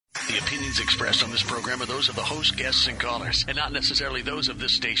The opinions expressed on this program are those of the host, guests, and callers, and not necessarily those of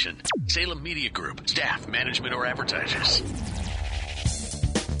this station, Salem Media Group, staff, management, or advertisers.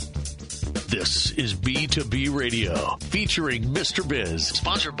 This is B2B Radio, featuring Mr. Biz,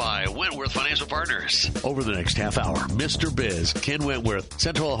 sponsored by Wentworth Financial Partners. Over the next half hour, Mr. Biz, Ken Wentworth,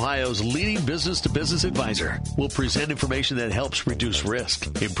 Central Ohio's leading business-to-business advisor, will present information that helps reduce risk,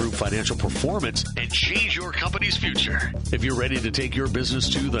 improve financial performance, and change your company's future. If you're ready to take your business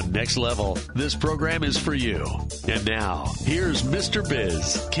to the next level, this program is for you. And now, here's Mr.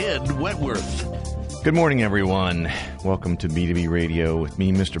 Biz, Ken Wentworth. Good morning, everyone. Welcome to B2B Radio with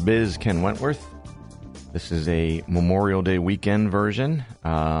me, Mr. Biz, Ken Wentworth. This is a Memorial Day weekend version.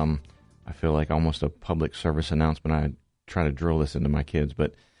 I feel like almost a public service announcement. I try to drill this into my kids,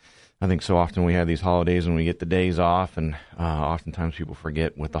 but I think so often we have these holidays when we get the days off, and oftentimes people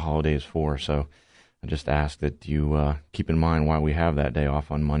forget what the holiday is for. So I just ask that you keep in mind why we have that day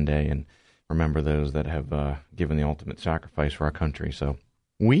off on Monday and remember those that have given the ultimate sacrifice for our country. So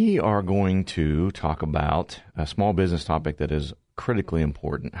we are going to talk about a small business topic that is critically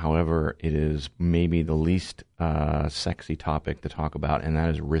important. However, it is maybe the least sexy topic to talk about, and that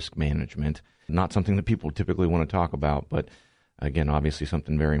is risk management. Not something that people typically want to talk about, but again, obviously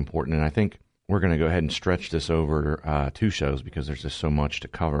something very important. And I think we're going to go ahead and stretch this over 2 shows because there's just so much to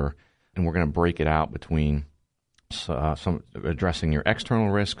cover. And we're going to break it out between some addressing your external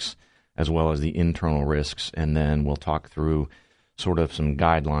risks as well as the internal risks, and then we'll talk through sort of some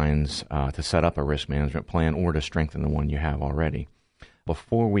guidelines to set up a risk management plan or to strengthen the one you have already.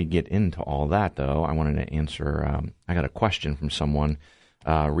 Before we get into all that, though, I wanted to answer, I got a question from someone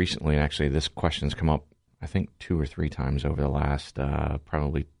recently, and actually this question's come up, I think, 2 or 3 times over the last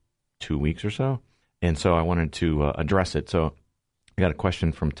probably 2 weeks or so, and so I wanted to address it. So I got a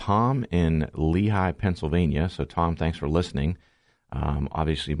question from Tom in Lehigh, Pennsylvania. So Tom, thanks for listening.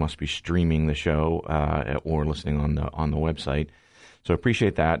 Obviously, you must be streaming the show or listening on the website. So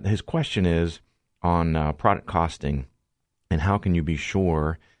appreciate that. His question is on product costing and how can you be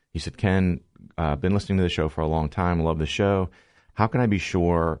sure. He said, Ken, been listening to the show for a long time. Love the show. How can I be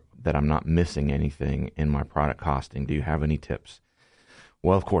sure that I'm not missing anything in my product costing? Do you have any tips?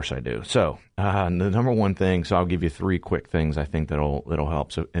 Well, of course I do. So the number one thing, so I'll give you 3 quick things I think that'll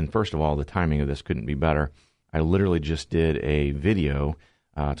help. So, and first of all, the timing of this couldn't be better. I literally just did a video.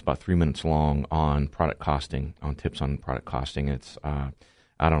 It's about 3 minutes long on product costing, on tips on product costing. It's out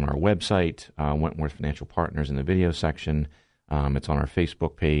on our website, Wentworth Financial Partners, in the video section. It's on our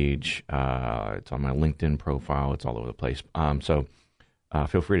Facebook page. It's on my LinkedIn profile. It's all over the place. So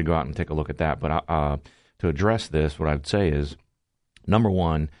feel free to go out and take a look at that. But to address this, what I would say is, number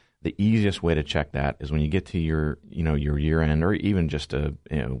one, the easiest way to check that is when you get to your year end, or even just a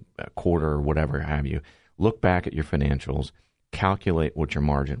quarter or whatever have you. Look back at your financials, calculate what your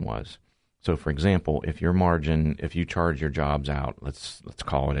margin was. So, for example, if your margin, if you charge your jobs out, let's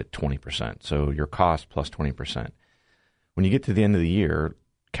call it at 20%. So your cost plus 20%. When you get to the end of the year,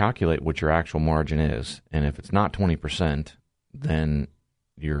 calculate what your actual margin is, and if it's not 20%, then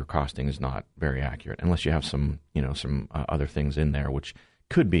your costing is not very accurate, unless you have some other things in there, which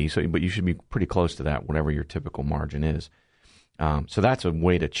could be. So, but you should be pretty close to that, whatever your typical margin is. So that's a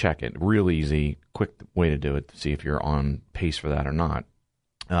way to check it. Real easy, quick way to do it to see if you're on pace for that or not.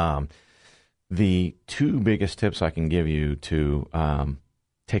 The 2 biggest tips I can give you to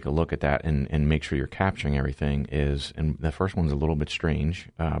take a look at that and make sure you're capturing everything is, and the first one's a little bit strange,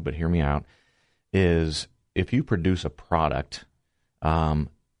 but hear me out, is if you produce a product,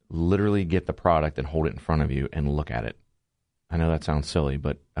 literally get the product and hold it in front of you and look at it. I know that sounds silly,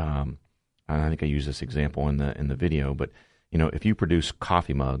 but I think I use this example in the video, but if you produce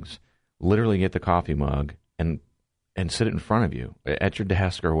coffee mugs, literally get the coffee mug and sit it in front of you at your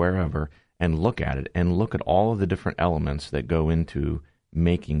desk or wherever and look at it and look at all of the different elements that go into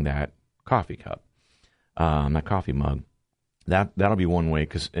making that coffee cup, that coffee mug. That'll be one way,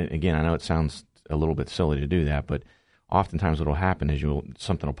 because, again, I know it sounds a little bit silly to do that, but oftentimes what will happen is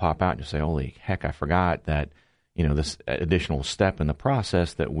something will pop out and you'll say, holy heck, I forgot that, this additional step in the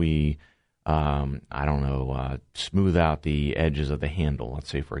process that we smooth out the edges of the handle, let's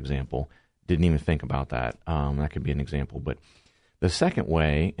say, for example. Didn't even think about that. That could be an example. But the second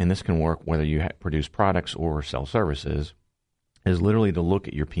way, and this can work whether you produce products or sell services, is literally to look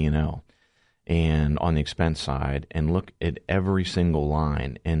at your P&L and on the expense side and look at every single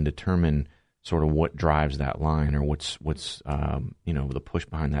line and determine sort of what drives that line, or what's the push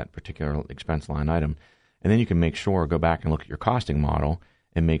behind that particular expense line item. And then you can make sure, go back and look at your costing model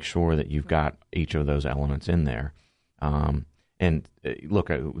and make sure that you've got each of those elements in there. And look,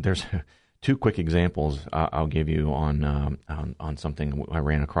 there's two quick examples I'll give you on something I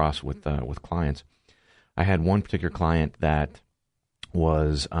ran across with clients. I had one particular client that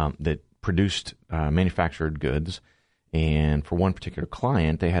was that produced manufactured goods, and for one particular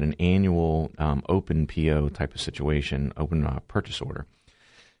client, they had an annual open PO type of situation, open purchase order,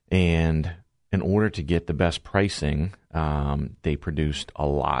 and in order to get the best pricing, they produced a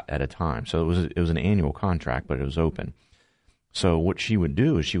lot at a time. So it was an annual contract, but it was open. So what she would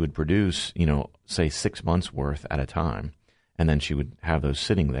do is she would produce, say 6 months worth at a time, and then she would have those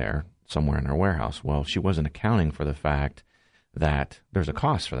sitting there somewhere in her warehouse. Well, she wasn't accounting for the fact that there's a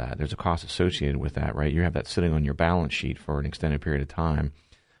cost for that. There's a cost associated with that, right? You have that sitting on your balance sheet for an extended period of time,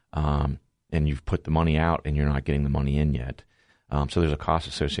 and you've put the money out and you're not getting the money in yet. So there's a cost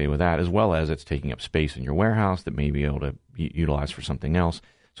associated with that, as well as it's taking up space in your warehouse that may be able to be utilized for something else.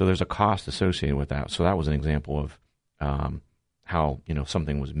 So there's a cost associated with that. So that was an example of how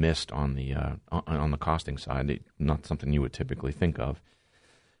something was missed on the costing side, not something you would typically think of.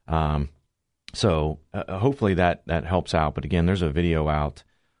 So hopefully that helps out. But again, there's a video out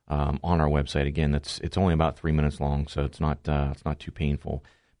on our website. Again, it's only about 3 minutes long, so it's not too painful,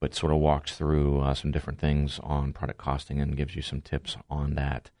 but sort of walks through some different things on product costing and gives you some tips on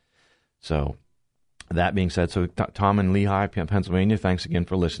that. So that being said, so Tom in Lehigh, Pennsylvania, thanks again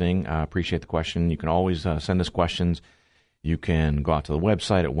for listening. Appreciate the question. You can always send us questions. You can go out to the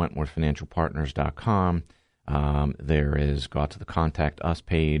website at wentworthfinancialpartners.com. Go out to the Contact Us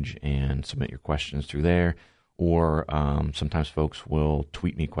page and submit your questions through there. Or sometimes folks will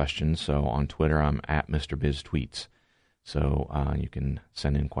tweet me questions. So on Twitter, I'm at Mr. Biz Tweets. So you can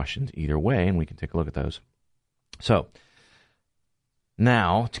send in questions either way, and we can take a look at those. So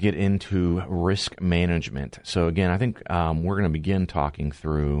now to get into risk management. So again, I think we're going to begin talking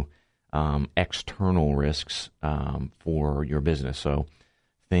through external risks for your business. So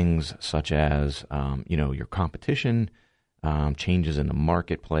things such as your competition, changes in the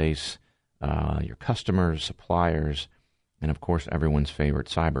marketplace, your customers, suppliers, and of course everyone's favorite,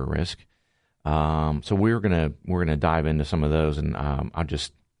 cyber risk. So we're gonna dive into some of those, and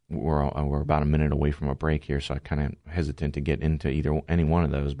we're about a minute away from a break here, so I kind of hesitant to get into any one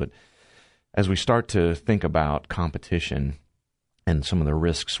of those. But as we start to think about competition and some of the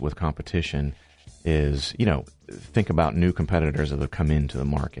risks with competition, is think about new competitors that have come into the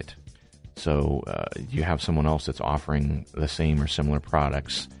market. So you have someone else that's offering the same or similar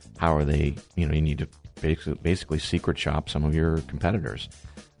products. How are they? You need to basically secret shop some of your competitors.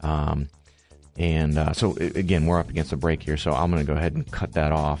 So again, we're up against a break here, so I'm going to go ahead and cut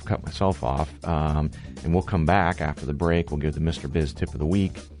myself off, and we'll come back after the break. We'll give the Mr. Biz tip of the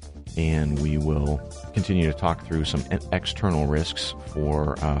week, and we will continue to talk through some external risks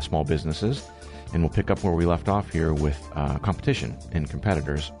for small businesses, and we'll pick up where we left off here with competition and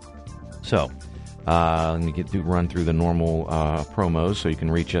competitors. So let me run through the normal promos. So you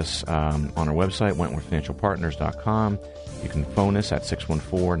can reach us on our website, wentworthfinancialpartners.com. You can phone us at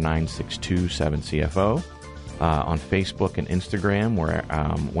 614-962-7CFO. On Facebook and Instagram, we're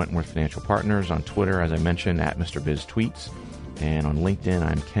Wentworth Financial Partners. On Twitter, as I mentioned, at Mr. Biz Tweets. And on LinkedIn,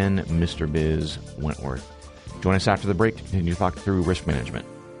 I'm Ken Mr. Biz Wentworth. Join us after the break to continue to talk through risk management.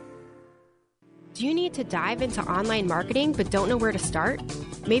 Do you need to dive into online marketing but don't know where to start?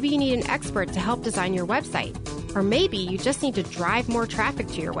 Maybe you need an expert to help design your website. Or maybe you just need to drive more traffic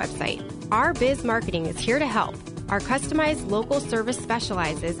to your website. Our Biz Marketing is here to help. Our customized local service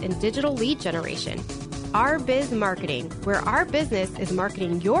specializes in digital lead generation. Our Biz Marketing, where our business is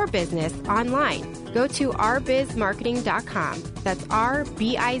marketing your business online. Go to ourbizmarketing.com. That's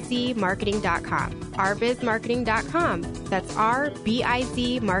ourbizmarketing.com. ourbizmarketing.com. That's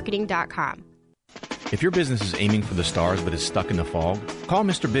ourbizmarketing.com. If your business is aiming for the stars but is stuck in the fog, call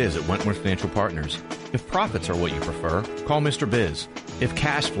Mr. Biz at Wentworth Financial Partners. If profits are what you prefer, call Mr. Biz. If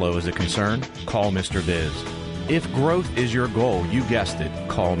cash flow is a concern, call Mr. Biz. If growth is your goal, you guessed it,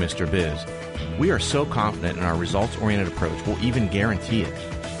 call Mr. Biz. We are so confident in our results-oriented approach, we'll even guarantee it.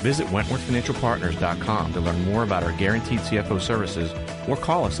 Visit WentworthFinancialPartners.com to learn more about our guaranteed CFO services, or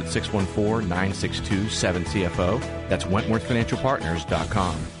call us at 614-962-7CFO. That's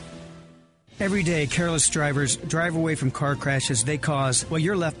WentworthFinancialPartners.com. Every day, careless drivers drive away from car crashes they cause while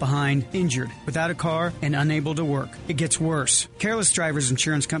you're left behind, injured, without a car, and unable to work. It gets worse. Careless Drivers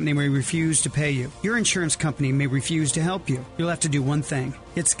Insurance Company may refuse to pay you. Your insurance company may refuse to help you. You'll have to do one thing.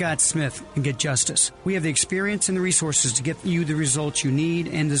 Get Scott Smith and get justice. We have the experience and the resources to get you the results you need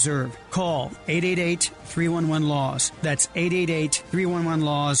and deserve. Call 888-311-LAWS. That's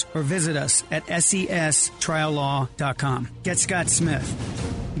 888-311-LAWS, or visit us at sestriallaw.com. Get Scott Smith.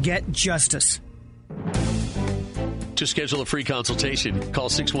 Get justice. To schedule a free consultation, call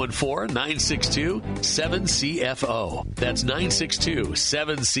 614-962-7CFO. That's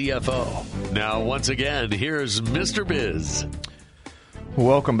 962-7CFO. Now, once again, here's Mr. Biz.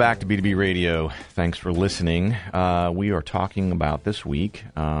 Welcome back to B2B Radio. Thanks for listening. We are talking about this week.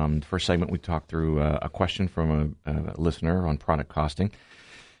 The first segment, we talked through a question from a listener on product costing.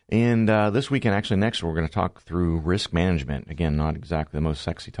 And this weekend, actually next, we're going to talk through risk management. Again, not exactly the most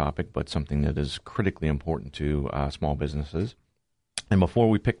sexy topic, but something that is critically important to small businesses. And before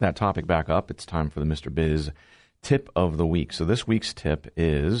we pick that topic back up, it's time for the Mr. Biz tip of the week. So this week's tip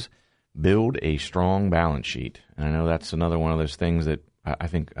is build a strong balance sheet. And I know that's another one of those things that I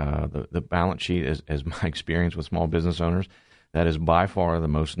think the balance sheet, as my experience with small business owners, that is by far the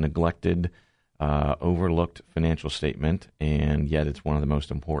most neglected, overlooked financial statement, and yet it's one of the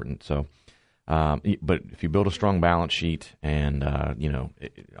most important. So, but if you build a strong balance sheet, and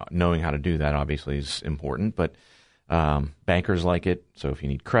knowing how to do that obviously is important. But bankers like it. So if you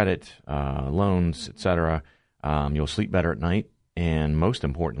need credit, loans, etc., you'll sleep better at night, and most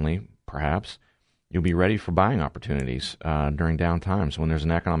importantly, perhaps, you'll be ready for buying opportunities during downtime. So when there's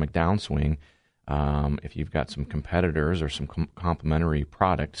an economic downswing, if you've got some competitors or some complementary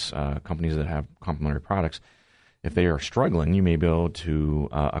products, companies that have complementary products, if they are struggling, you may be able to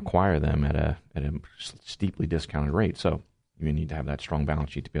acquire them at a steeply discounted rate. So you need to have that strong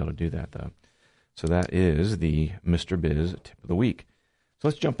balance sheet to be able to do that, though. So that is the Mr. Biz tip of the week. So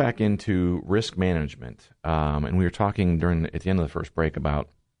let's jump back into risk management. And we were talking at the end of the first break about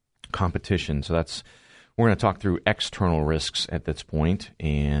competition. So we're going to talk through external risks at this point.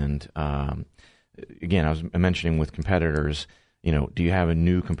 And again, I was mentioning with competitors, do you have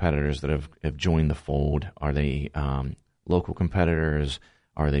new competitors that have joined the fold? Are they local competitors?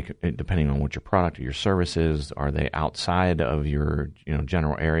 Are they, depending on what your product or your service is, are they outside of your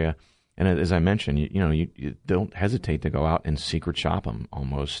general area? And as I mentioned, you don't hesitate to go out and secret shop them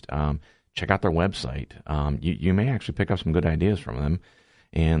almost. Check out their website. You may actually pick up some good ideas from them.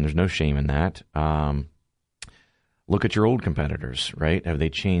 And there's no shame in that. Look at your old competitors, right? Have they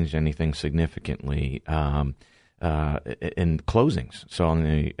changed anything significantly in closings? So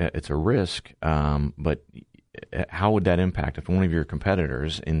it's a risk, but how would that impact if one of your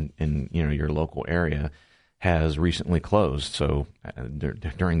competitors in your local area has recently closed? So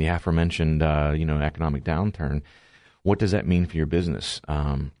during the aforementioned economic downturn, what does that mean for your business?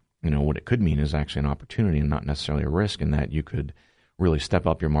 What it could mean is actually an opportunity and not necessarily a risk, in that you could really step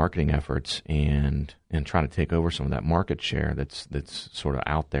up your marketing efforts and try to take over some of that market share that's sort of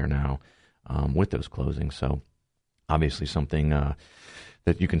out there now with those closings. So obviously something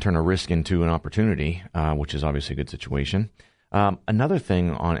that you can turn a risk into an opportunity, which is obviously a good situation. Another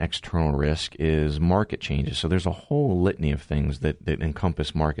thing on external risk is market changes. So there's a whole litany of things that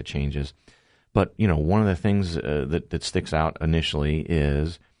encompass market changes. But one of the things that sticks out initially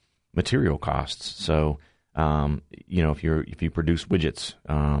is material costs. So if you produce widgets,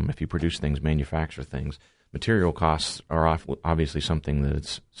 if you produce things, manufacture things, material costs are obviously something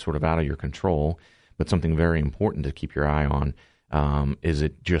that's sort of out of your control, but something very important to keep your eye on. Is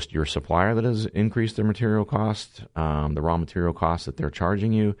it just your supplier that has increased their material costs, the raw material costs that they're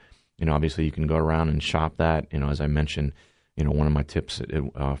charging you? Obviously you can go around and shop that. As I mentioned, one of my tips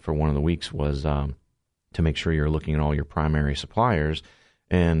for one of the weeks was to make sure you're looking at all your primary suppliers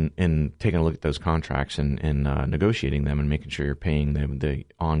and taking a look at those contracts and negotiating them and making sure you're paying them the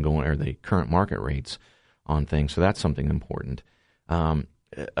ongoing or the current market rates on things. So that's something important. A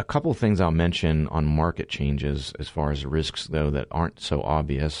couple of things I'll mention on market changes as far as risks, though, that aren't so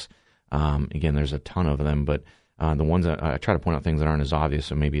obvious. Again, there's a ton of them, but the ones that I try to point out things that aren't as obvious,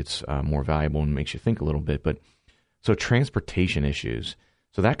 so maybe it's more valuable and makes you think a little bit. But so transportation issues.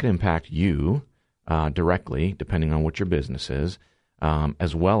 So that can impact you directly, depending on what your business is,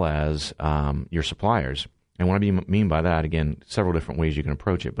 as well as your suppliers. And what I mean by that, again, several different ways you can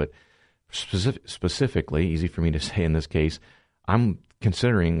approach it, but specifically, easy for me to say in this case, I'm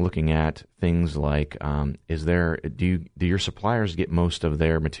considering looking at things like, do your suppliers get most of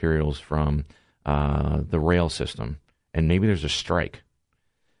their materials from the rail system? And maybe there's a strike.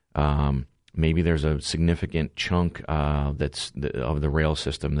 Maybe there's a significant chunk of the rail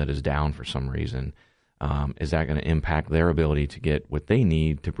system that is down for some reason. Is that going to impact their ability to get what they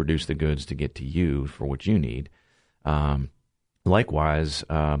need to produce the goods to get to you for what you need? Likewise,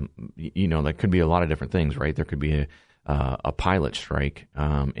 that could be a lot of different things, right? There could be a pilot strike,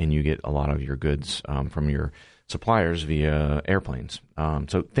 and you get a lot of your goods from your suppliers via airplanes.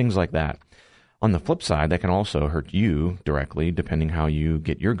 So things like that. On the flip side, that can also hurt you directly, depending how you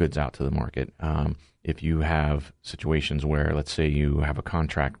get your goods out to the market. If you have situations where, let's say, you have a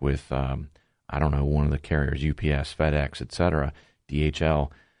contract with a I don't know, one of the carriers, UPS, FedEx, et cetera,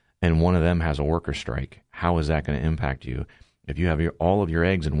 DHL, and one of them has a worker strike, how is that going to impact you? If you have all of your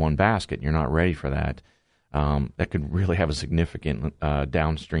eggs in one basket and you're not ready for that, that could really have a significant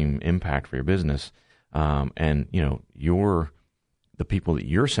downstream impact for your business. And, the people that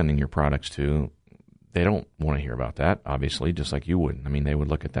you're sending your products to, they don't want to hear about that, obviously, just like you wouldn't. I mean, they would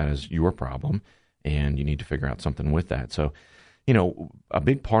look at that as your problem, and you need to figure out something with that. So, a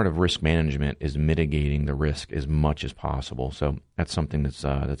big part of risk management is mitigating the risk as much as possible. So that's something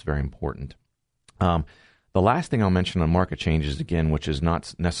that's very important. The last thing I'll mention on market changes, again, which is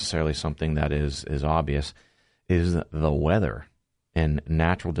not necessarily something that is obvious, is the weather and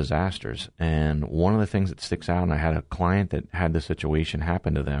natural disasters. And one of the things that sticks out, and I had a client that had this situation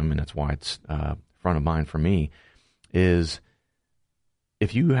happen to them, and that's why it's front of mind for me, is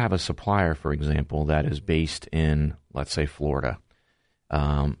if you have a supplier, for example, that is based in, let's say, Florida,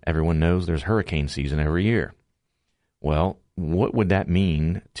 everyone knows there's hurricane season every year. Well, what would that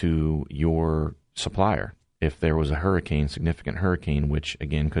mean to your supplier if there was a hurricane, significant hurricane, which,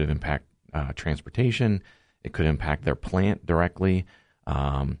 again, could have impacted transportation? It could impact their plant directly.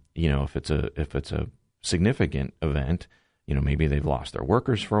 If it's a significant event, maybe they've lost their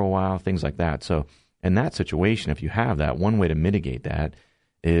workers for a while, things like that. So in that situation, if you have that, one way to mitigate that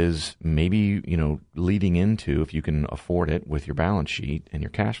is maybe, leading into, if you can afford it with your balance sheet and your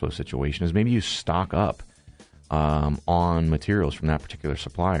cash flow situation, is maybe you stock up on materials from that particular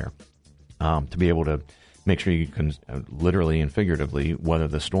supplier to be able to make sure you can literally and figuratively weather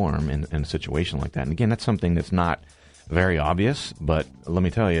the storm in a situation like that. And again, that's something that's not very obvious, but let me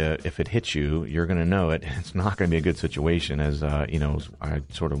tell you, if it hits you, you're going to know it. It's not going to be a good situation, as I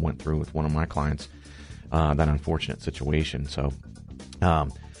sort of went through with one of my clients, that unfortunate situation. So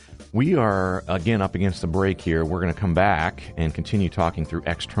we are, again, up against the break here. We're going to come back and continue talking through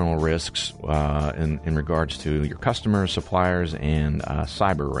external risks in regards to your customers, suppliers, and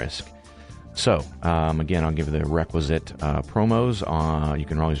cyber risk. So, again, I'll give you the requisite promos. You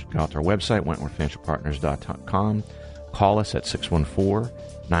can always go out to our website, WentworthFinancialPartners.com. Call us at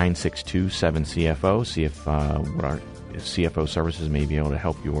 614-962-7CFO. See if what our CFO services may be able to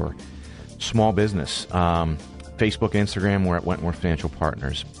help your small business. Facebook, Instagram, we're at Wentworth Financial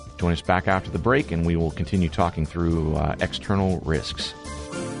Partners. Join us back after the break, and we will continue talking through external risks.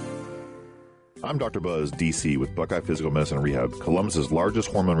 I'm Dr. Buzz, D.C. with Buckeye Physical Medicine and Rehab, Columbus's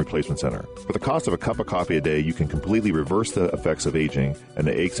largest hormone replacement center. For the cost of a cup of coffee a day, you can completely reverse the effects of aging and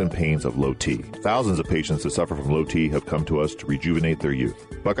the aches and pains of low T. Thousands of patients that suffer from low T have come to us to rejuvenate their youth.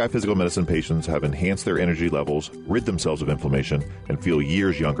 Buckeye Physical Medicine patients have enhanced their energy levels, rid themselves of inflammation, and feel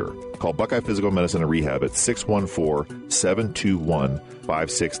years younger. Call Buckeye Physical Medicine and Rehab at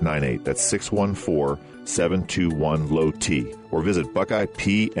 614-721-5698. That's 614-721-LOW-T. Or visit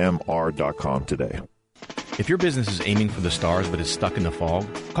BuckeyePMR.com today. If your business is aiming for the stars but is stuck in the fog,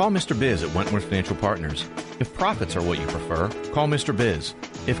 call Mr. Biz at Wentworth Financial Partners. If profits are what you prefer, call Mr. Biz.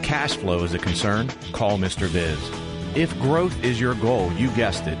 If cash flow is a concern, call Mr. Biz. If growth is your goal, you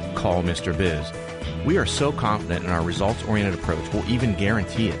guessed it, call Mr. Biz. We are so confident in our results-oriented approach, we'll even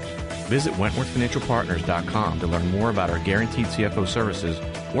guarantee it. Visit WentworthFinancialPartners.com to learn more about our guaranteed CFO services,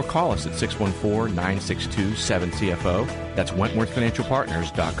 or call us at 614-962-7CFO. That's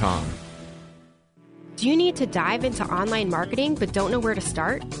WentworthFinancialPartners.com. Do you need to dive into online marketing but don't know where to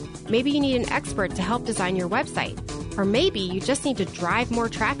start? Maybe you need an expert to help design your website. Or maybe you just need to drive more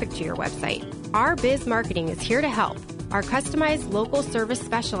traffic to your website. Our Biz Marketing is here to help. Our customized local service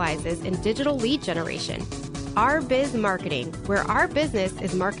specializes in digital lead generation. Our Biz Marketing, where our business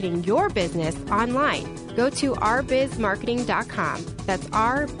is marketing your business online. Go to ourbizmarketing.com. That's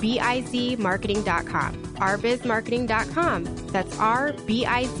RBIZmarketing.com. ourbizmarketing.com. That's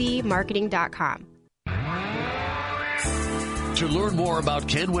RBIZmarketing.com. To learn more about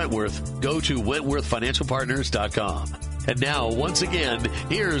Ken Wentworth, go to WentworthFinancialPartners.com. And now, once again,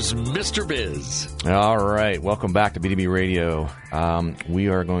 here's Mr. Biz. All right. Welcome back to B2B Radio. We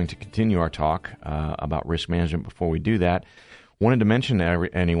are going to continue our talk about risk management. Before we do that, wanted to mention to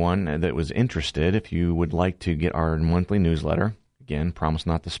anyone that was interested, if you would like to get our monthly newsletter, again, promise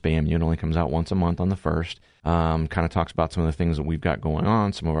not to spam you. It only comes out once a month on the 1st. Kind of talks about some of the things that we've got going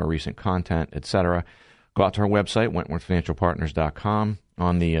on, some of our recent content, etc. Go out to our website, WentworthFinancialPartners.com.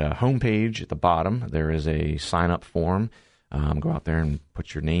 On the homepage at the bottom, there is a sign-up form. Go out there and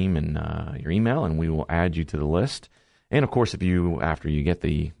put your name and your email, and we will add you to the list. And, of course, if you, after you get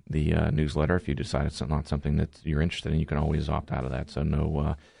the newsletter, if you decide it's not something that you're interested in, you can always opt out of that. So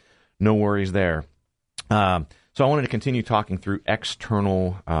no worries there. So I wanted to continue talking through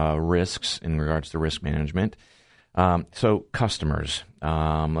external risks in regards to risk management. So customers,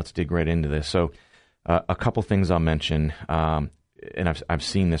 let's dig right into this. So a couple things I'll mention, and I've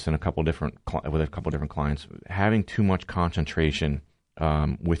seen this in with a couple different clients, having too much concentration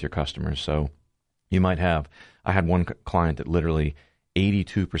with your customers. So you might have, I had one client that literally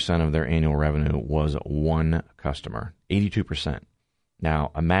 82% of their annual revenue was one customer, 82%.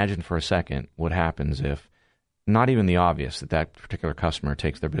 Now imagine for a second what happens if, not even the obvious, that particular customer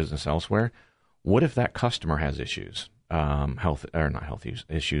takes their business elsewhere. What if that customer has issues, financial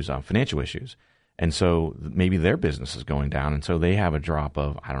issues? And so maybe their business is going down, and so they have a drop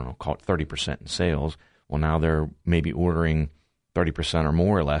of, I don't know, call it 30% in sales. Well, now they're maybe ordering 30% or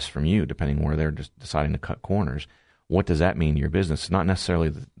more or less from you, depending where they're just deciding to cut corners. What does that mean to your business? It's not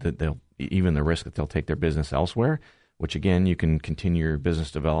necessarily that they'll, even the risk that they'll take their business elsewhere, which again, you can continue your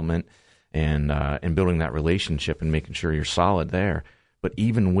business development and building that relationship and making sure you're solid there. But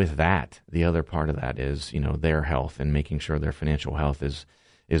even with that, the other part of that is, their health and making sure their financial health is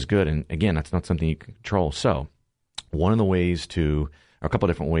good. And again, that's not something you can control. So one of the ways a couple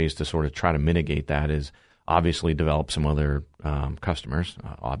of different ways to sort of try to mitigate that is obviously develop some other customers.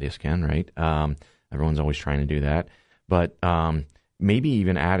 Obvious, Ken, right? Everyone's always trying to do that. But maybe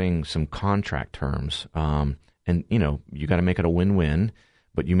even adding some contract terms. And, you got to make it a win-win,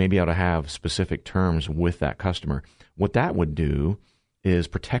 but you may be able to have specific terms with that customer. What that would do is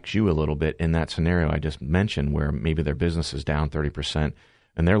protect you a little bit in that scenario I just mentioned, where maybe their business is down 30%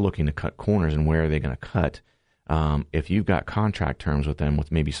 and they're looking to cut corners, and where are they going to cut? If you've got contract terms with them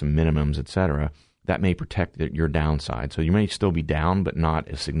with maybe some minimums, et cetera, that may protect your downside. So you may still be down, but not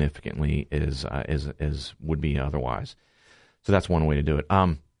as significantly as would be otherwise. So that's one way to do it.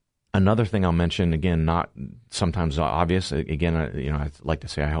 Another thing I'll mention, again, not sometimes obvious. Again, I like to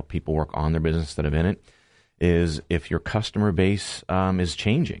say I help people work on their business instead of in it. Is if your customer base is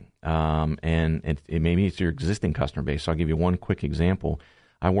changing, and maybe it's your existing customer base. So I'll give you one quick example.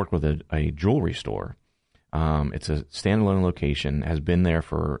 I work with a jewelry store. It's a standalone location, has been there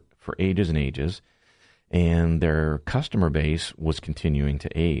for ages and ages, and their customer base was continuing to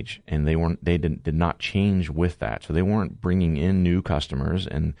age, and they did not change with that. So they weren't bringing in new customers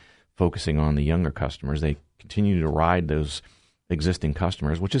and focusing on the younger customers. They continued to ride those existing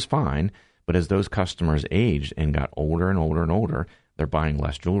customers, which is fine. But as those customers aged and got older and older and older, they're buying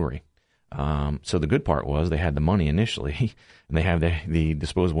less jewelry. So the good part was they had the money initially, and they have the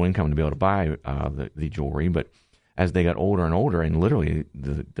disposable income to be able to buy the jewelry. But as they got older and older, and literally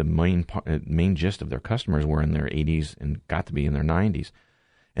the main gist of their customers were in their 80s and got to be in their 90s,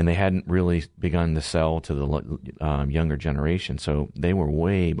 and they hadn't really begun to sell to the younger generation. So they were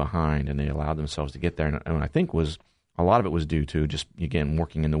way behind, and they allowed themselves to get there. And I think a lot of it was due to just, again,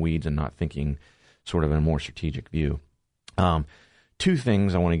 working in the weeds and not thinking sort of in a more strategic view. Two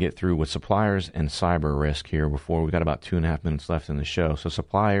things I want to get through with suppliers and cyber risk here before we've got about 2.5 minutes left in the show. So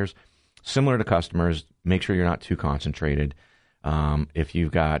suppliers, similar to customers, make sure you're not too concentrated. If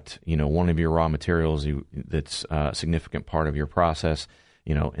you've got, one of your raw materials that's a significant part of your process,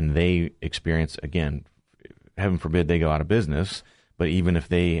 and they experience, again, heaven forbid they go out of business, but even if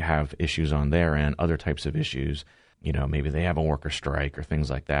they have issues on their end, other types of issues, maybe they have a worker strike or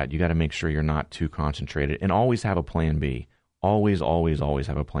things like that, you got to make sure you're not too concentrated, and always have a plan B. Always, always, always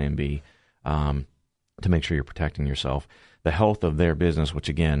have a plan B to make sure you're protecting yourself. The health of their business, which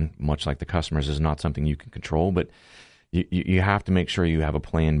again, much like the customers, is not something you can control, but you have to make sure you have a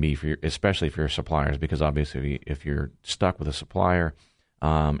plan B especially for your suppliers, because obviously if you're stuck with a supplier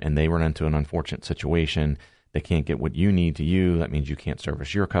and they run into an unfortunate situation, they can't get what you need to you. That means you can't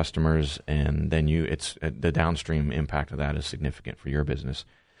service your customers, and then it's the downstream impact of that is significant for your business.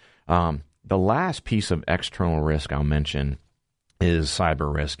 The last piece of external risk I'll mention is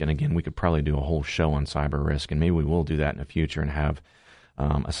cyber risk. And again, we could probably do a whole show on cyber risk, and maybe we will do that in the future and have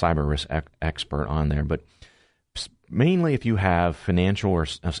a cyber risk expert on there. But mainly if you have financial or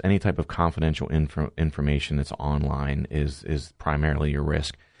any type of confidential information that's online is primarily your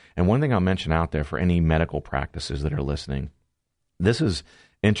risk. And one thing I'll mention out there for any medical practices that are listening, this is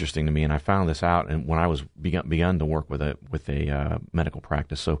interesting to me, and I found this out when I was begun to work with a medical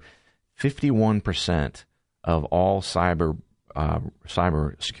practice. So 51% of all cyber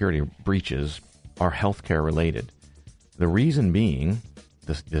security breaches are healthcare related. The reason being,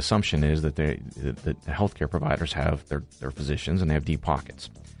 the assumption is that the healthcare providers have their physicians and they have deep pockets.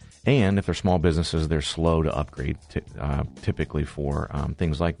 And if they're small businesses, they're slow to upgrade typically for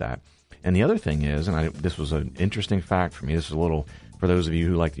things like that. And the other thing is, and this was an interesting fact for me, this is a little, for those of you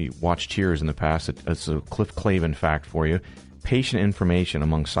who like to watch Cheers in the past, it's a Cliff Clavin fact for you. Patient information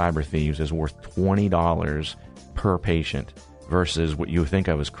among cyber thieves is worth $20 per patient versus what you think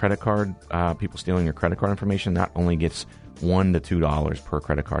of as credit card, people stealing your credit card information. That only gets $1 to $2 per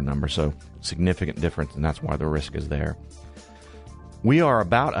credit card number. So significant difference, and that's why the risk is there. We are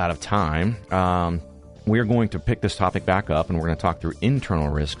about out of time. We are going to pick this topic back up, and we're going to talk through internal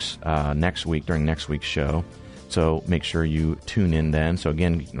risks next week during next week's show. So make sure you tune in then. So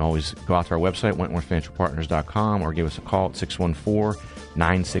again, you can always go out to our website, WentworthFinancialPartners.com, or give us a call at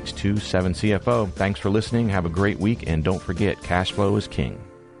 614-962-7CFO. Thanks for listening. Have a great week, and don't forget, cash flow is king.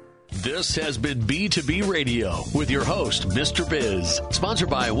 This has been B2B Radio with your host, Mr. Biz, sponsored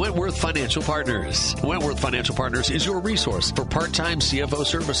by Wentworth Financial Partners. Wentworth Financial Partners is your resource for part-time CFO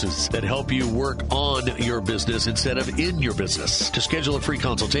services that help you work on your business instead of in your business. To schedule a free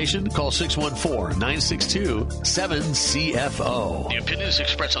consultation, call 614-962-7CFO. The opinions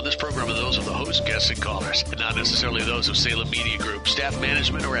expressed on this program are those of the host, guests, and callers, and not necessarily those of Salem Media Group, staff,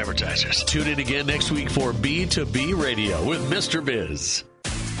 management, or advertisers. Tune in again next week for B2B Radio with Mr. Biz.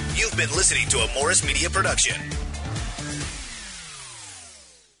 You've been listening to a Morris Media production.